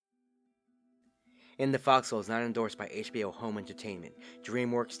In the Foxhole is not endorsed by HBO Home Entertainment,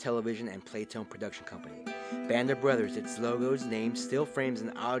 DreamWorks Television, and Playtone Production Company. Band of Brothers, its logos, names, still frames,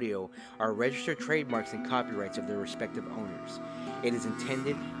 and audio are registered trademarks and copyrights of their respective owners. It is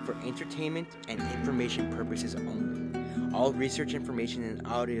intended for entertainment and information purposes only. All research information and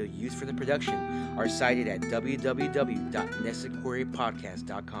audio used for the production are cited at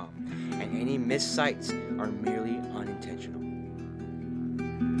www.necessaripodcast.com, and any missed sites are merely unintentional.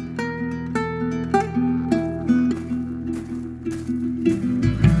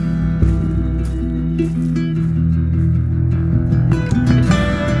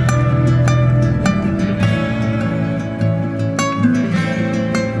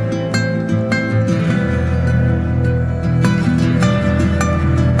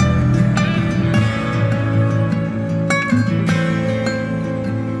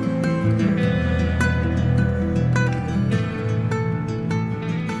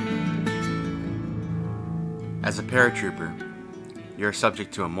 As a paratrooper, you are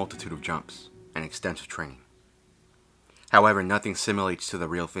subject to a multitude of jumps and extensive training. However, nothing simulates to the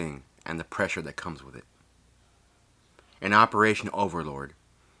real thing and the pressure that comes with it. In Operation Overlord,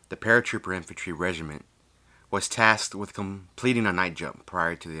 the Paratrooper Infantry Regiment was tasked with completing a night jump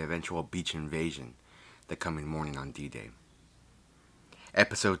prior to the eventual beach invasion the coming morning on D-Day.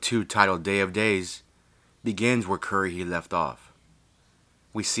 Episode 2, titled Day of Days, begins where Curry left off.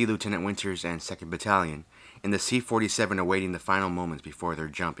 We see Lieutenant Winters and 2nd Battalion in the C-47 awaiting the final moments before their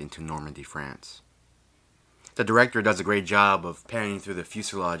jump into Normandy, France. The director does a great job of panning through the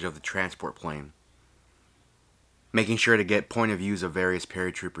fuselage of the transport plane, making sure to get point of views of various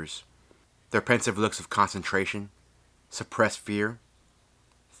paratroopers, their pensive looks of concentration, suppressed fear,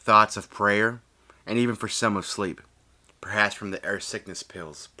 thoughts of prayer, and even for some of sleep, perhaps from the air sickness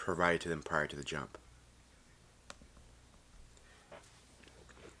pills provided to them prior to the jump.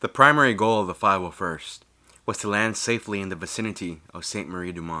 The primary goal of the 501st was to land safely in the vicinity of Sainte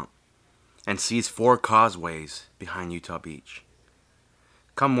Marie du Mont and seize 4 causeways behind Utah Beach.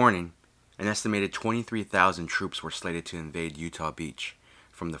 Come morning, an estimated 23,000 troops were slated to invade Utah Beach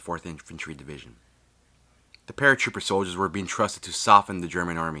from the 4th Infantry Division. The paratrooper soldiers were being trusted to soften the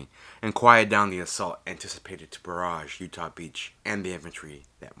German army and quiet down the assault anticipated to barrage Utah Beach and the infantry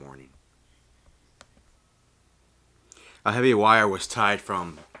that morning. A heavy wire was tied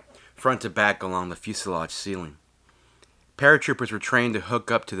from front to back along the fuselage ceiling. Paratroopers were trained to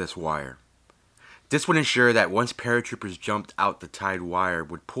hook up to this wire. This would ensure that once paratroopers jumped out, the tied wire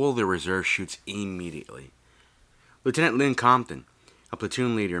would pull the reserve chutes immediately. Lieutenant Lynn Compton, a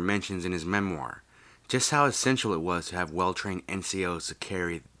platoon leader, mentions in his memoir just how essential it was to have well-trained NCOs to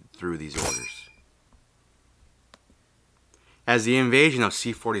carry through these orders. As the invasion of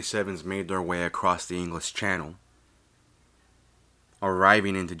C-47s made their way across the English Channel,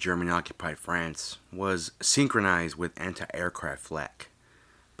 arriving into German-occupied France was synchronized with anti-aircraft flak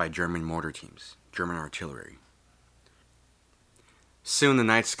by German mortar teams, German artillery. Soon the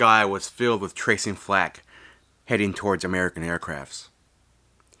night sky was filled with tracing flak heading towards American aircrafts.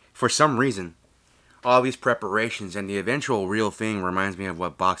 For some reason, all these preparations and the eventual real thing reminds me of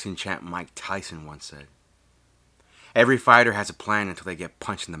what boxing champ Mike Tyson once said. Every fighter has a plan until they get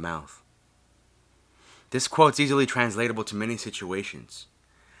punched in the mouth. This quote's easily translatable to many situations.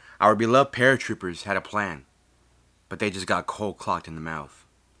 Our beloved paratroopers had a plan, but they just got cold-clocked in the mouth.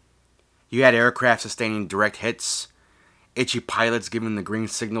 You had aircraft sustaining direct hits, itchy pilots giving the green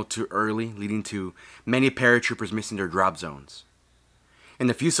signal too early, leading to many paratroopers missing their drop zones. In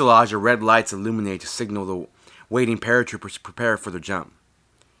the fuselage, the red lights illuminate to signal the waiting paratroopers to prepare for their jump,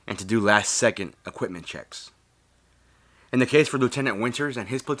 and to do last-second equipment checks. In the case for Lieutenant Winters and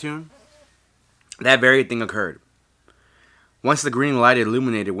his platoon, that very thing occurred. Once the green light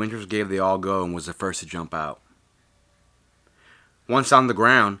illuminated, Winters gave the all-go and was the first to jump out. Once on the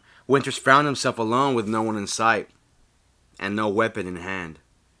ground, Winters found himself alone with no one in sight and no weapon in hand.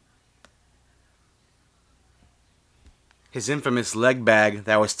 His infamous leg bag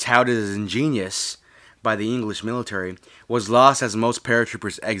that was touted as ingenious by the English military was lost as most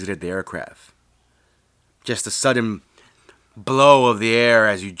paratroopers exited the aircraft. Just a sudden blow of the air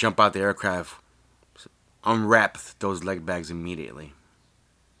as you jump out the aircraft unwrap those leg bags immediately.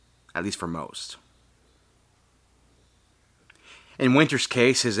 At least for most. In Winters'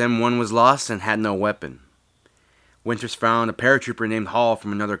 case, his M1 was lost and had no weapon. Winters found a paratrooper named Hall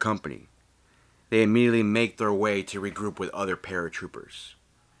from another company. They immediately make their way to regroup with other paratroopers.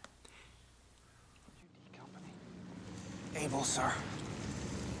 Able, sir.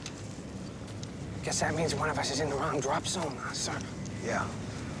 Guess that means one of us is in the wrong drop zone, sir. Yeah,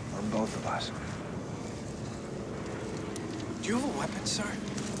 or both of us. Do you have a weapon, sir?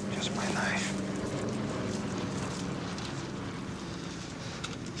 Just my knife.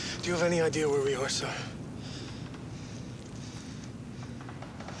 Do you have any idea where we are, sir?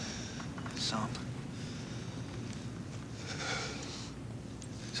 Some.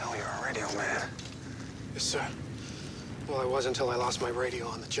 So you're a radio man. Yes, sir. Well, I was until I lost my radio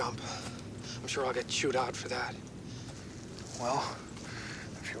on the jump. I'm sure I'll get chewed out for that. Well,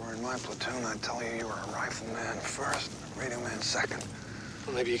 if you were in my platoon, I'd tell you were a rifleman first, a radio man second.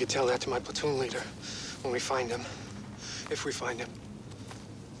 Well, maybe you could tell that to my platoon leader when we find him. If we find him.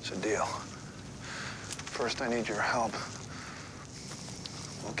 It's a deal. First, I need your help.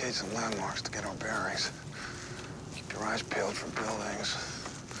 Locate some landmarks to get our bearings. Keep your eyes peeled for buildings,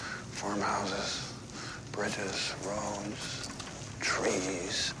 farmhouses, bridges, roads,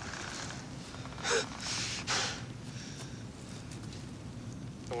 trees.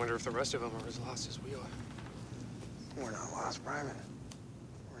 I wonder if the rest of them are as lost as we are. We're not lost, Private.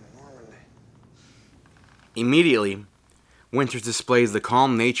 We're in Normandy. Immediately, Winters displays the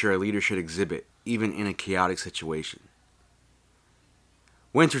calm nature a leader should exhibit, even in a chaotic situation.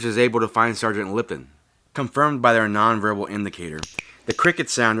 Winters is able to find Sergeant Lipton, confirmed by their nonverbal indicator, the cricket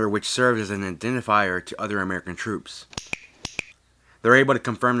sounder which serves as an identifier to other American troops. They're able to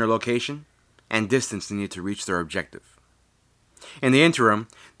confirm their location and distance needed to reach their objective. In the interim,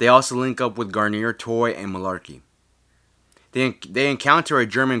 they also link up with Garnier, Toy, and Malarkey. They encounter a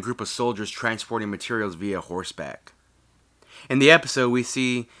German group of soldiers transporting materials via horseback. In the episode, we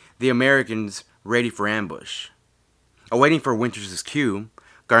see the Americans ready for ambush. Awaiting for Winters' cue,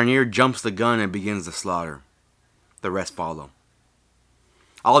 Garnier jumps the gun and begins the slaughter. The rest follow.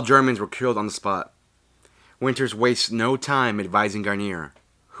 All Germans were killed on the spot. Winters wastes no time advising Garnier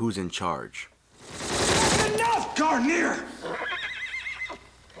who's in charge. Enough, Garnier!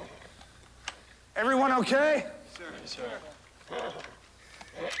 Everyone okay? Sir.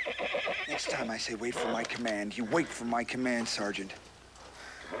 Next time I say wait for my command, you wait for my command, Sergeant.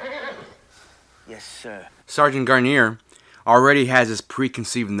 Yes, sir. Sergeant Garnier already has his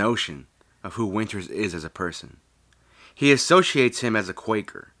preconceived notion of who Winters is as a person. He associates him as a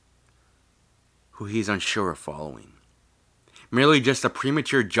Quaker, who he's unsure of following. Merely just a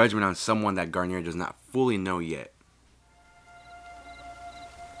premature judgment on someone that Garnier does not fully know yet.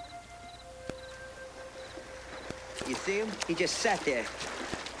 You see him? He just sat there.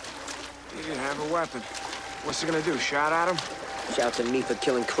 He didn't have a weapon. What's he gonna do, shout at him? Shouts at me for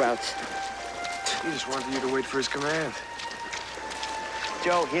killing Krauts. He just wanted you to wait for his command.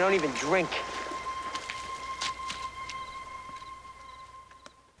 Joe, he don't even drink.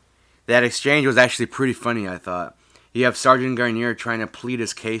 That exchange was actually pretty funny, I thought. You have Sergeant Garnier trying to plead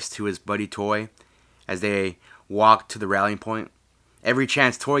his case to his buddy Toy as they walk to the rallying point. Every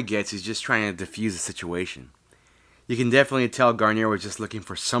chance Toy gets, he's just trying to defuse the situation. You can definitely tell Garnier was just looking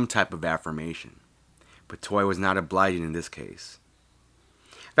for some type of affirmation. But Toy was not obliging in this case.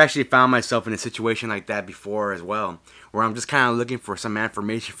 I've actually found myself in a situation like that before as well, where I'm just kind of looking for some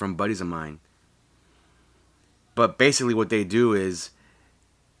affirmation from buddies of mine. But basically what they do is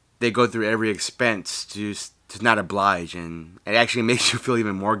they go through every expense to not oblige, and it actually makes you feel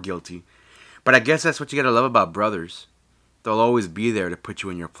even more guilty. But I guess that's what you gotta love about brothers. They'll always be there to put you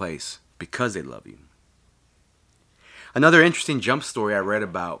in your place because they love you. Another interesting jump story I read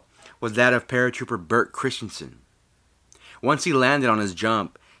about was that of paratrooper Bert Christensen. Once he landed on his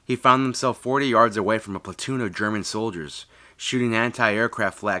jump, he found himself 40 yards away from a platoon of German soldiers shooting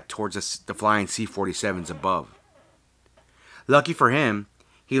anti-aircraft flak towards the flying C-47s above. Lucky for him,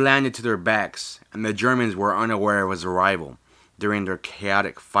 he landed to their backs, and the Germans were unaware of his arrival during their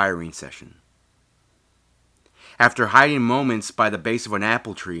chaotic firing session. After hiding moments by the base of an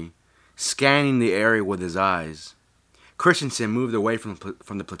apple tree, scanning the area with his eyes, Christensen moved away from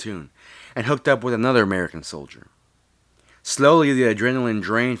the platoon and hooked up with another American soldier. Slowly, the adrenaline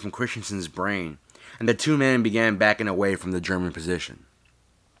drained from Christensen's brain, and the two men began backing away from the German position.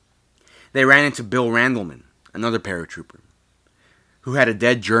 They ran into Bill Randleman, another paratrooper, who had a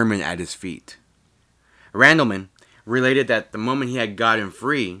dead German at his feet. Randleman related that the moment he had gotten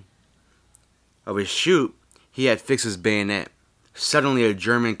free of his chute, he had fixed his bayonet. Suddenly, a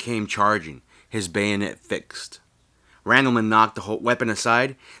German came charging, his bayonet fixed. Randleman knocked the whole weapon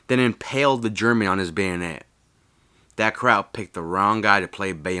aside, then impaled the German on his bayonet. That crowd picked the wrong guy to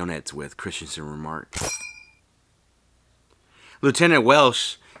play bayonets with, Christensen remarked. Lieutenant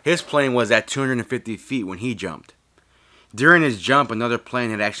Welsh, his plane was at 250 feet when he jumped. During his jump, another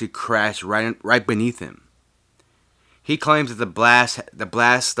plane had actually crashed right beneath him. He claims that the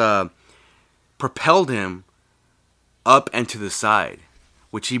blast propelled him up and to the side,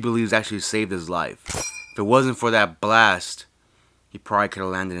 which he believes actually saved his life. If it wasn't for that blast, he probably could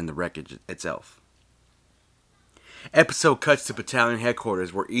have landed in the wreckage itself. Episode cuts to battalion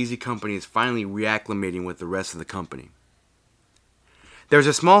headquarters where Easy Company is finally reacclimating with the rest of the company. There's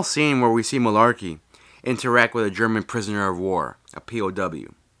a small scene where we see Malarkey interact with a German prisoner of war, a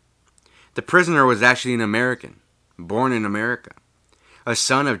POW. The prisoner was actually an American, born in America, a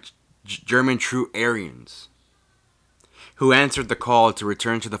son of German true Aryans, who answered the call to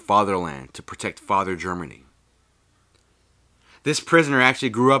return to the fatherland to protect Father Germany. This prisoner actually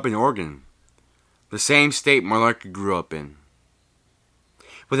grew up in Oregon, the same state Malarkey grew up in,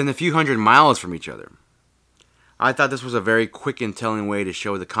 within a few hundred miles from each other. I thought this was a very quick and telling way to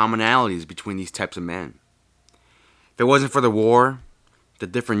show the commonalities between these types of men. If it wasn't for the war, the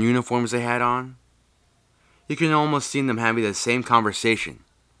different uniforms they had on, you can almost see them having the same conversation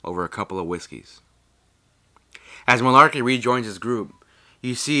over a couple of whiskeys. As Malarkey rejoins his group,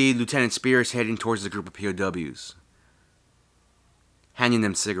 you see Lieutenant Spears heading towards the group of POWs, handing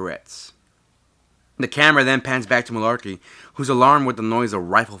them cigarettes. The camera then pans back to Malarkey, who's alarmed with the noise of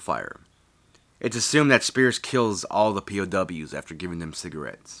rifle fire. It's assumed that Spears kills all the POWs after giving them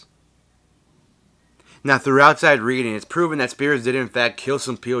cigarettes. Now, through outside reading, it's proven that Spears did in fact kill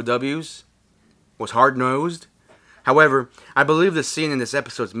some POWs, was hard-nosed. However, I believe the scene in this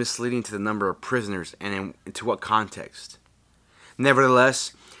episode is misleading to the number of prisoners and into what context.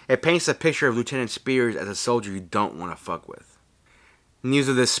 Nevertheless, it paints a picture of Lieutenant Spears as a soldier you don't want to fuck with. News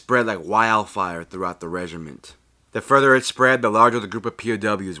of this spread like wildfire throughout the regiment. The further it spread, the larger the group of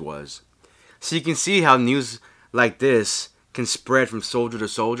POWs was. So you can see how news like this can spread from soldier to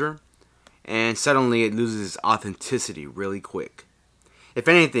soldier, and suddenly it loses its authenticity really quick. If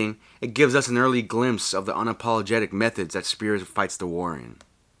anything, it gives us an early glimpse of the unapologetic methods that Spears fights the war in.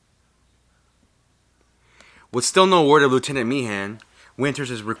 With still no word of Lieutenant Meehan, Winters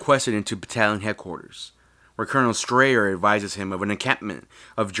is requested into battalion headquarters, where Colonel Strayer advises him of an encampment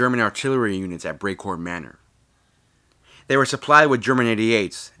of German artillery units at Brecourt Manor. They were supplied with German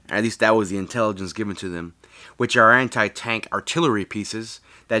 88s, at least that was the intelligence given to them, which are anti-tank artillery pieces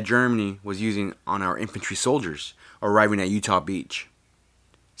that Germany was using on our infantry soldiers arriving at Utah Beach.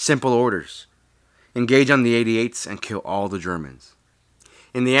 Simple orders: engage on the 88s and kill all the Germans.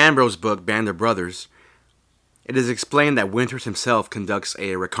 In the Ambrose book, Band of Brothers, it is explained that Winters himself conducts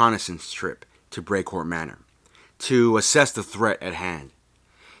a reconnaissance trip to Brecourt Manor to assess the threat at hand.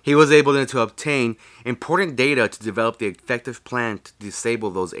 He was able then to obtain important data to develop the effective plan to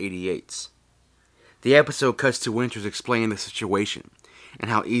disable those 88s. The episode cuts to Winters explaining the situation and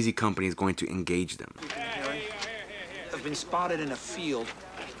how Easy Company is going to engage them. Have been spotted in a field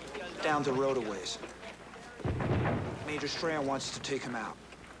down the road a ways. Major Strayer wants to take him out.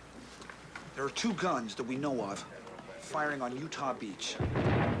 There are 2 guns that we know of firing on Utah Beach,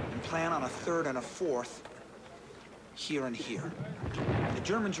 and plan on a 3rd and a 4th here and here. The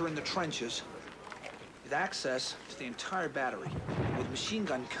Germans are in the trenches with access to the entire battery, with machine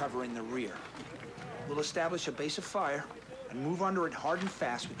gun cover in the rear. We'll establish a base of fire and move under it hard and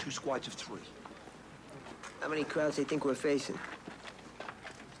fast with 2 squads of 3. How many crowds do you think we're facing?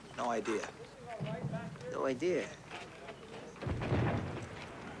 No idea. No idea.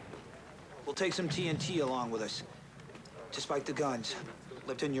 We'll take some TNT along with us to spike the guns.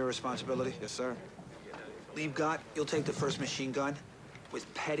 Lipton, your responsibility? Yes, sir. Liebgott, you'll take the first machine gun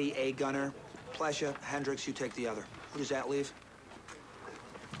with Petty A gunner. Plesha, Hendricks, you take the other. Who does that leave?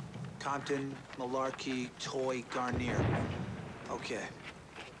 Compton, Malarkey, Toy, Garnier. Okay.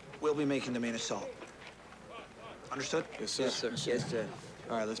 We'll be making the main assault. Understood? Yes, sir. Yes, sir. Yes, sir.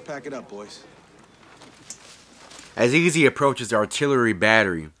 All right, let's pack it up, boys. As Easy approaches the artillery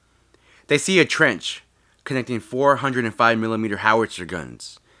battery, they see a trench connecting 405mm howitzer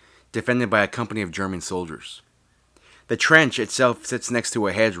guns, defended by a company of German soldiers. The trench itself sits next to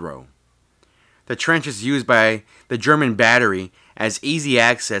a hedgerow. The trench is used by the German battery as easy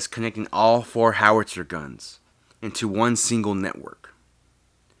access, connecting all 4 howitzer guns into one single network.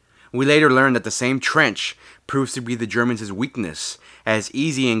 We later learn that the same trench proves to be the Germans' weakness, as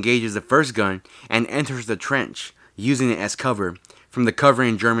Easy engages the first gun and enters the trench, using it as cover from the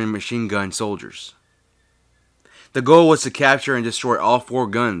covering German machine gun soldiers. The goal was to capture and destroy all 4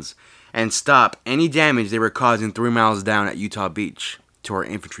 guns and stop any damage they were causing 3 miles down at Utah Beach to our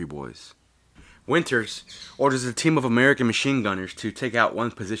infantry boys. Winters orders a team of American machine gunners to take out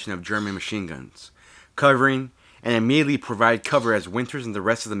one position of German machine guns, covering and immediately provide cover as Winters and the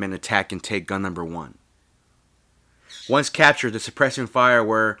rest of the men attack and take gun number 1. Once captured, the suppressing fire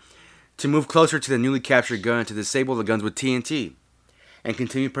were to move closer to the newly captured gun to disable the guns with TNT and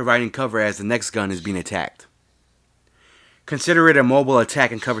continue providing cover as the next gun is being attacked. Consider it a mobile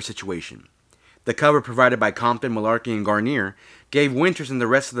attack and cover situation. The cover provided by Compton, Malarkey, and Garnier gave Winters and the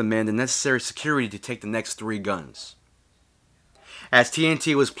rest of the men the necessary security to take the next 3 guns. As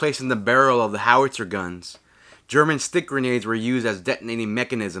TNT was placed in the barrel of the howitzer guns, German stick grenades were used as detonating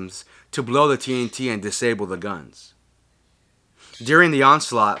mechanisms to blow the TNT and disable the guns. During the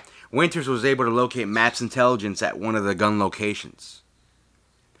onslaught, Winters was able to locate Maps intelligence at one of the gun locations.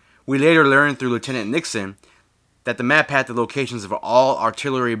 We later learned through Lieutenant Nixon that the map had the locations of all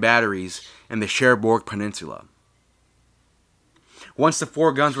artillery batteries in the Cherbourg Peninsula. Once the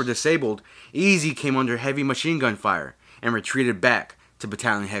 4 guns were disabled, Easy came under heavy machine gun fire and retreated back to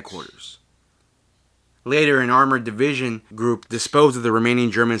battalion headquarters. Later, an armored division group disposed of the remaining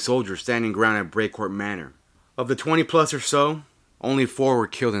German soldiers standing ground at Brecourt Manor. Of the 20 plus or so, only 4 were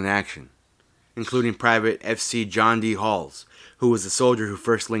killed in action, including Private F.C. John D. Halls, who was the soldier who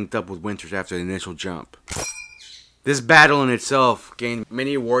first linked up with Winters after the initial jump. This battle in itself gained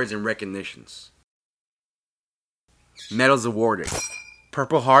many awards and recognitions. Medals awarded: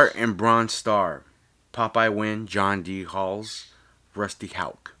 Purple Heart and Bronze Star, Popeye Win, John D. Halls, Rusty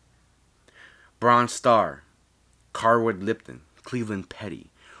Hauk. Bronze Star, Carwood Lipton, Cleveland Petty,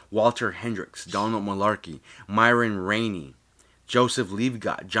 Walter Hendricks, Donald Malarkey, Myron Rainey, Joseph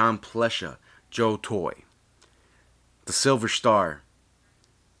Leavgott, John Plesha, Joe Toy. The Silver Star,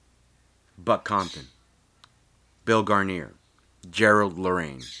 Buck Compton, Bill Garnier, Gerald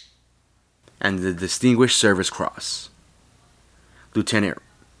Lorraine. And the Distinguished Service Cross, Lieutenant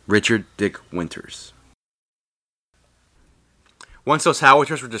Richard Dick Winters. Once those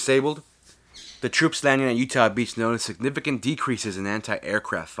howitzers were disabled, the troops landing at Utah Beach noticed significant decreases in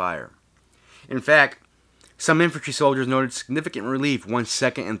anti-aircraft fire. In fact, some infantry soldiers noted significant relief once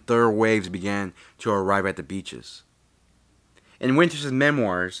second and third waves began to arrive at the beaches. In Winters'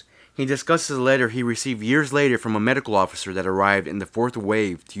 memoirs, he discusses a letter he received years later from a medical officer that arrived in the 4th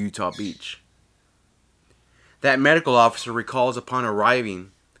wave to Utah Beach. That medical officer recalls upon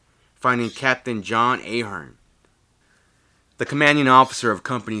arriving finding Captain John Ahern, the commanding officer of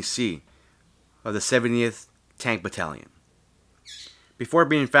Company C of the 70th Tank Battalion. Before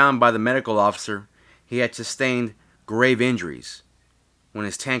being found by the medical officer, he had sustained grave injuries when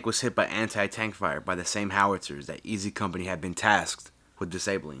his tank was hit by anti-tank fire by the same howitzers that Easy Company had been tasked with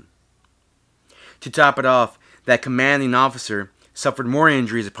disabling. To top it off, that commanding officer suffered more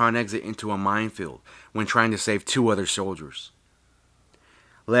injuries upon exit into a minefield when trying to save 2 other soldiers.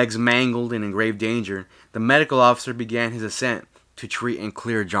 Legs mangled and in grave danger, the medical officer began his ascent to treat and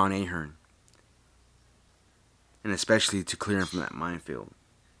clear John Ahern, and especially to clear him from that minefield.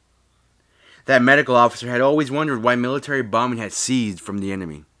 That medical officer had always wondered why military bombing had ceased from the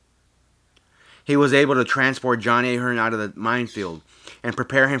enemy. He was able to transport John Ahern out of the minefield and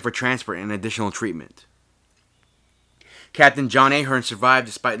prepare him for transport and additional treatment. Captain John Ahern survived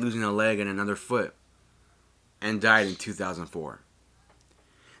despite losing a leg and another foot, and died in 2004.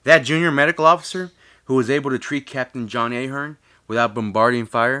 That junior medical officer who was able to treat Captain John Ahern without bombarding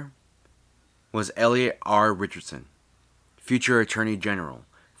fire was Elliot R. Richardson, future Attorney General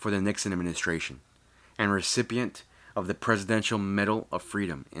for the Nixon administration and recipient of the Presidential Medal of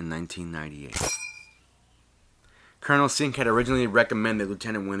Freedom in 1998. Colonel Sink had originally recommended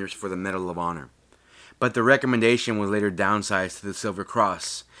Lieutenant Winters for the Medal of Honor, but the recommendation was later downsized to the Silver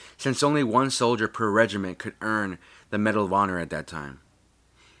Cross, since only 1 soldier per regiment could earn the Medal of Honor at that time.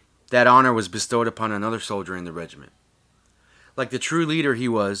 That honor was bestowed upon another soldier in the regiment. Like the true leader he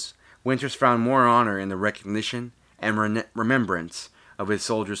was, Winters found more honor in the recognition and remembrance of his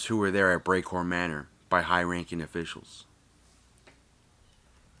soldiers who were there at Brecourt Manor by high-ranking officials.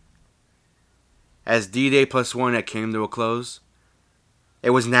 As D-Day +1 had came to a close,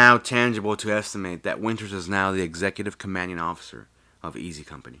 it was now tangible to estimate that Winters is now the executive commanding officer of Easy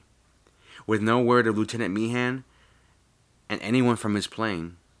Company. With no word of Lieutenant Meehan and anyone from his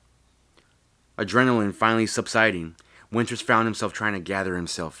plane, adrenaline finally subsiding, Winters found himself trying to gather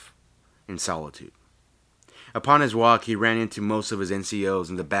himself in solitude. Upon his walk, he ran into most of his NCOs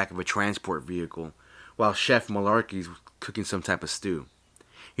in the back of a transport vehicle while Chef Malarkey was cooking some type of stew,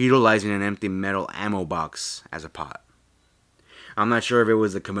 utilizing an empty metal ammo box as a pot. I'm not sure if it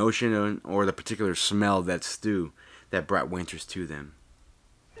was the commotion or the particular smell of that stew that brought Winters to them.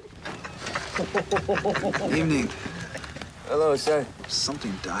 Evening. Hello, sir.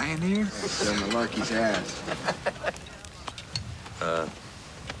 Something dying here? So Malarkey's ass.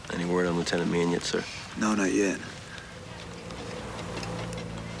 Any word on Lieutenant Meehan yet, sir? No, not yet.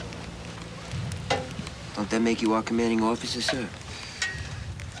 Don't that make you our commanding officer, sir?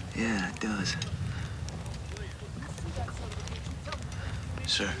 Yeah, it does.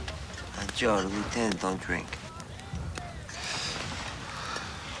 Sir. Joe, the lieutenant don't drink.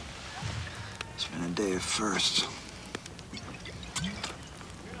 It's been a day of firsts.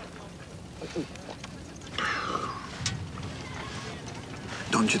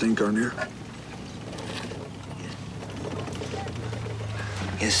 Don't you think, Garnier?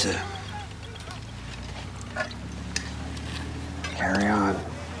 Yes, sir. Carry on.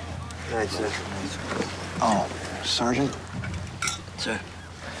 Right, sir. Oh, Sergeant, Sir.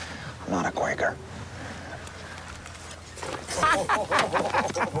 I'm not a Quaker.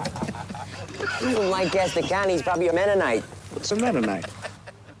 From Lancaster County, he's probably a Mennonite. What's a Mennonite?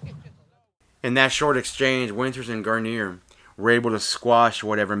 In that short exchange, Winters and Garnier were able to squash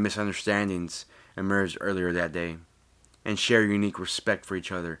whatever misunderstandings emerged earlier that day and share unique respect for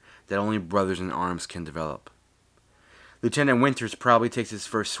each other that only brothers in arms can develop. Lieutenant Winters probably takes his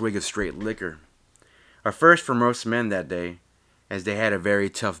first swig of straight liquor, a first for most men that day, as they had a very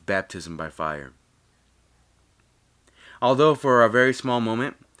tough baptism by fire. Although for a very small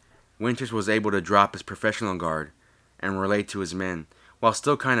moment, Winters was able to drop his professional guard and relate to his men while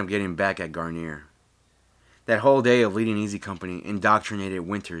still kind of getting back at Garnier. That whole day of leading Easy Company indoctrinated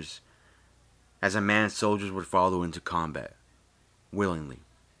Winters as a man soldiers would follow into combat, willingly.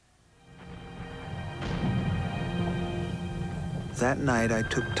 That night, I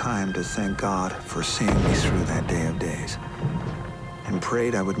took time to thank God for seeing me through that day of days, and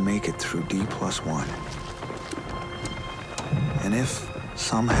prayed I would make it through D+1. And if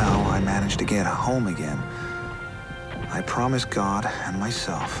somehow I managed to get home again, I promised God and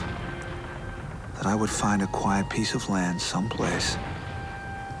myself that I would find a quiet piece of land someplace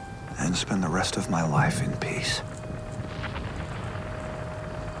and spend the rest of my life in peace.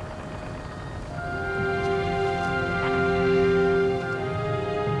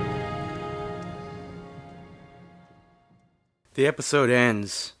 The episode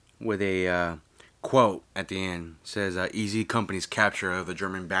ends with a quote at the end. It says, Easy Company's capture of the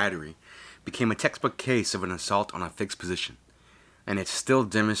German battery became a textbook case of an assault on a fixed position, and it's still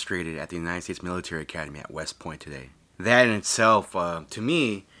demonstrated at the United States Military Academy at West Point today. That in itself, to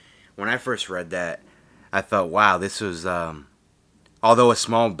me, when I first read that, I thought, wow, this was, although a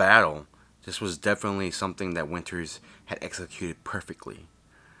small battle, this was definitely something that Winters had executed perfectly.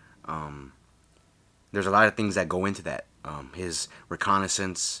 There's a lot of things that go into that. His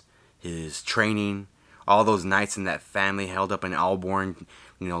reconnaissance, his training, all those nights in that family held up in Alborn,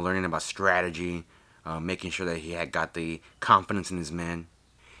 learning about strategy, making sure that he had got the confidence in his men.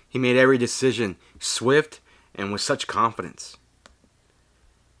 He made every decision swift and with such confidence.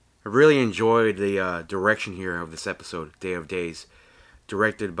 I really enjoyed the direction here of this episode, Day of Days,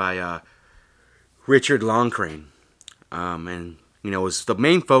 directed by Richard Longcrane. And was the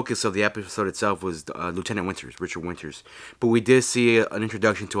main focus of the episode itself was Lieutenant Winters, Richard Winters. But we did see an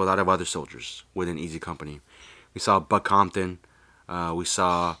introduction to a lot of other soldiers within Easy Company. We saw Buck Compton. We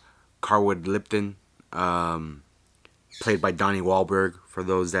saw Carwood Lipton, played by Donnie Wahlberg, for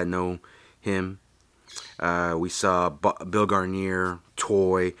those that know him. We saw Bill Garnier,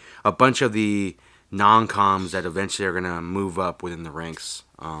 Toy, a bunch of the non-coms that eventually are going to move up within the ranks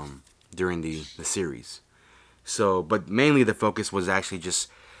during the series. So, but mainly the focus was actually just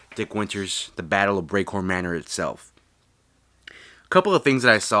Dick Winters, the Battle of Breakhorn Manor itself. A couple of things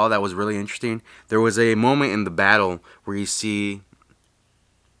that I saw that was really interesting. There was a moment in the battle where you see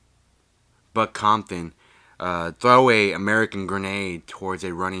Buck Compton throw a American grenade towards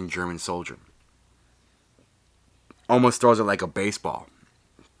a running German soldier. Almost throws it like a baseball.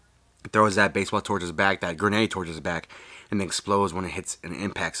 Throws that baseball towards his back, that grenade towards his back, and explodes when it hits and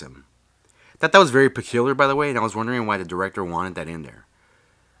impacts him. That was very peculiar, by the way, and I was wondering why the director wanted that in there.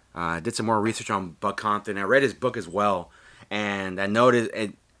 I did some more research on Buck Compton. I read his book as well, and I noticed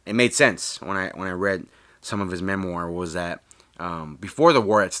it made sense when I read some of his memoir. Was that before the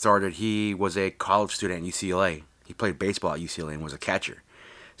war had started, he was a college student at UCLA. He played baseball at UCLA and was a catcher.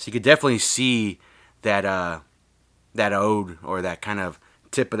 So you could definitely see that ode or that kind of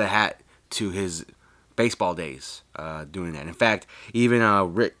tip of the hat to his baseball days doing that. In fact, even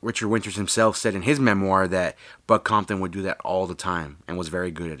Richard Winters himself said in his memoir that Buck Compton would do that all the time and was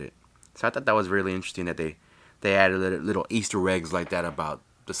very good at it. So I thought that was really interesting that they added little Easter eggs like that about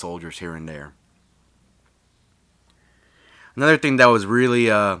the soldiers here and there. Another thing that was really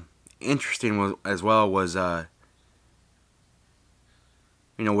interesting was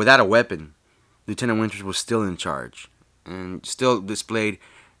without a weapon, Lieutenant Winters was still in charge and still displayed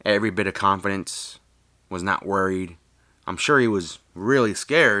every bit of confidence, was not worried. I'm sure he was really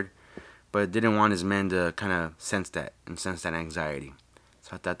scared, but didn't want his men to kind of sense that anxiety.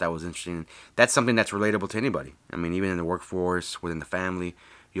 So I thought that was interesting. That's something that's relatable to anybody. I mean, even in the workforce, within the family,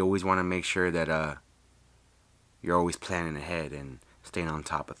 you always want to make sure that you're always planning ahead and staying on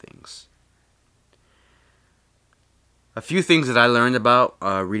top of things. A few things that I learned about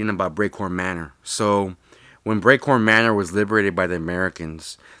reading about Breakhorn Manor. So, when Breakhorn Manor was liberated by the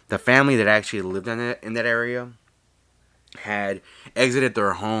Americans, the family that actually lived in that area had exited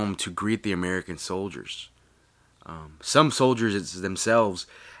their home to greet the American soldiers. Some soldiers themselves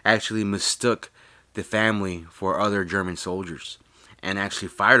actually mistook the family for other German soldiers and actually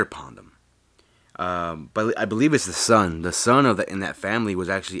fired upon them. But I believe it's the son. The son in that family was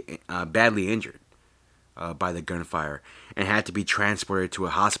actually badly injured by the gunfire and had to be transported to a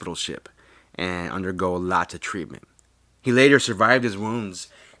hospital ship and undergo lots of treatment. He later survived his wounds,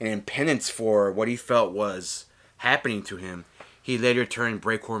 and in penance for what he felt was happening to him, he later turned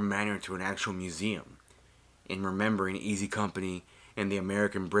Breakhorn Manor into an actual museum in remembering Easy Company and the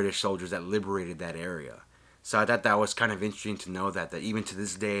American British soldiers that liberated that area. So I thought that was kind of interesting to know that even to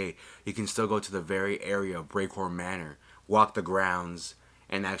this day, you can still go to the very area of Breakhorn Manor, walk the grounds,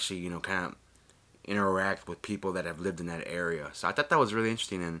 and actually, kind of interact with people that have lived in that area. So I thought that was really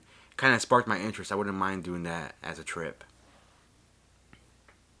interesting and kind of sparked my interest. I wouldn't mind doing that as a trip.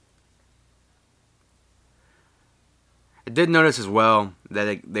 I did notice as well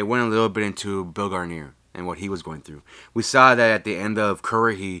that they went a little bit into Bill Garnier and what he was going through. We saw that at the end of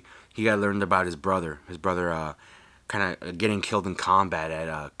Curry, he got learned about his brother. His brother kind of getting killed in combat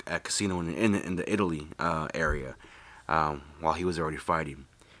at a casino in the Italy area while he was already fighting.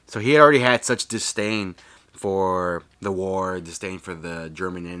 So he had already had such disdain for the war, disdain for the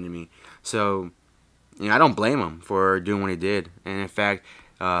German enemy. So, I don't blame him for doing what he did. And in fact,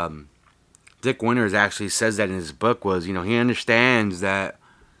 Dick Winters actually says that in his book was, he understands that,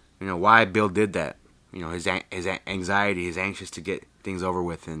 why Bill did that. His anxiety, he's anxious to get things over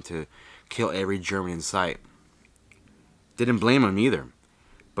with and to kill every German in sight. Didn't blame him either.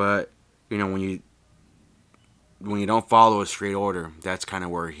 But, when you don't follow a straight order, that's kind of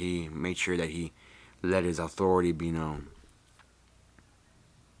where he made sure that he let his authority be known.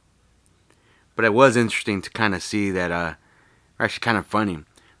 But it was interesting to kind of see that, actually kind of funny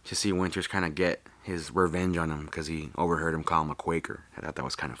to see Winters kind of get his revenge on him because he overheard him call him a Quaker. I thought that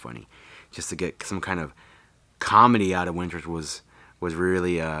was kind of funny. Just to get some kind of comedy out of Winters was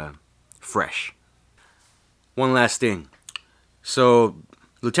really fresh. One last thing. So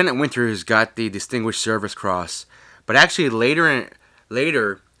Lieutenant Winters got the Distinguished Service Cross, but actually later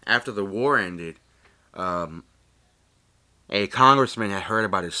after the war ended, a congressman had heard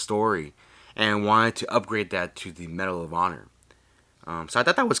about his story and wanted to upgrade that to the Medal of Honor. So I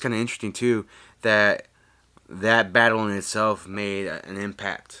thought that was kind of interesting too, that battle in itself made an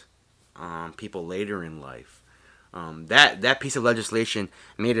impact on people later in life. That piece of legislation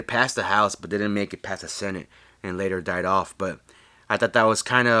made it past the House, but didn't make it past the Senate, and later died off. But I thought that was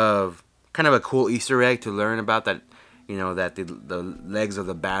kind of a cool Easter egg to learn about that. That the legs of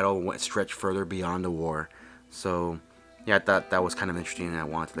the battle stretched further beyond the war. So yeah, I thought that was kind of interesting, and I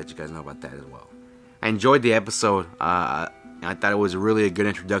wanted to let you guys know about that as well. I enjoyed the episode. I thought it was really a good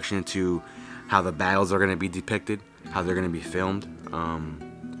introduction to how the battles are going to be depicted, how they're going to be filmed.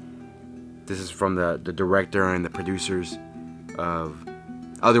 This is from the director and the producers of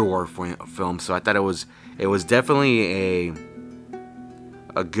other war films, so I thought it was definitely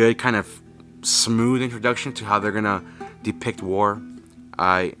a good kind of smooth introduction to how they're going to depict war.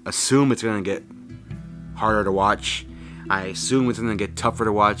 I assume it's going to get harder to watch. I assume it's going to get tougher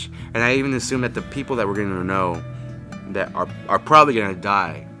to watch, and I even assume that the people that we're going to know that are probably going to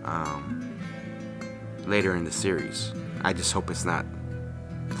die later in the series. I just hope it's not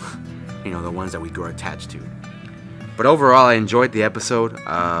the ones that we grow attached to. But overall, I enjoyed the episode.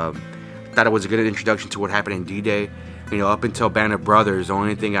 Thought it was a good introduction to what happened in D-Day. Up until Band of Brothers, the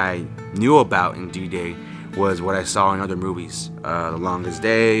only thing I knew about in D-Day was what I saw in other movies, The Longest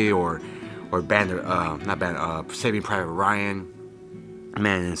Day or Saving Private Ryan.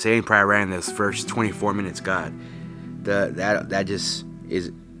 Man, in Saving Private Ryan, those first 24 minutes, God, that just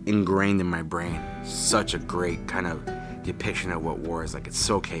is ingrained in my brain. Such a great kind of depiction of what war is like. It's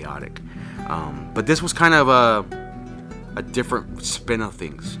so chaotic. But this was kind of a different spin of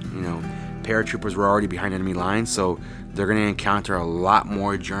things. Paratroopers were already behind enemy lines, so they're going to encounter a lot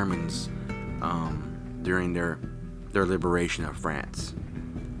more Germans during their liberation of France.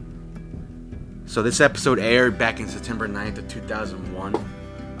 So this episode aired back in September 9th of 2001.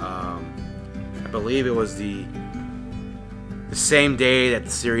 I believe it was the same day that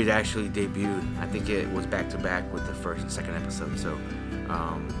the series actually debuted. I think it was back to back with the first and second episode. So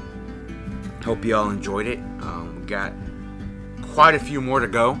hope you all enjoyed it. We got quite a few more to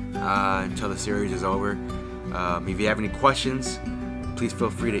go until the series is over. If you have any questions, please feel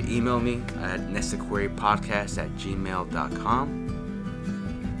free to email me at nestedquerypodcast@gmail.com.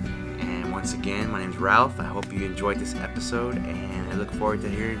 And Once again, my name's Ralph. I hope you enjoyed this episode, and I look forward to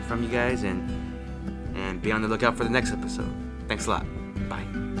hearing from you guys, and be on the lookout for the next episode. Thanks a lot. Bye.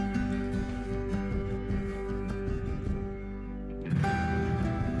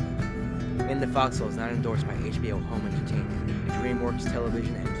 In the Foxhole is not endorsed by HBO Home Entertainment, DreamWorks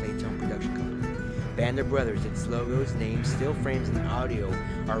Television, and Playtone Production Company. Band of Brothers, its logos, names, still frames, and audio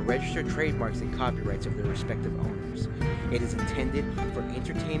are registered trademarks and copyrights of their respective owners. It is intended for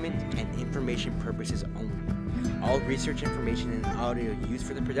entertainment and information purposes only. All research information and audio used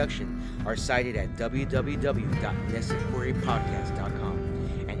for the production are cited at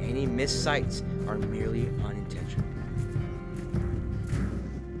www.nestedquerypodcast.com, and any missed sites are merely unintentional.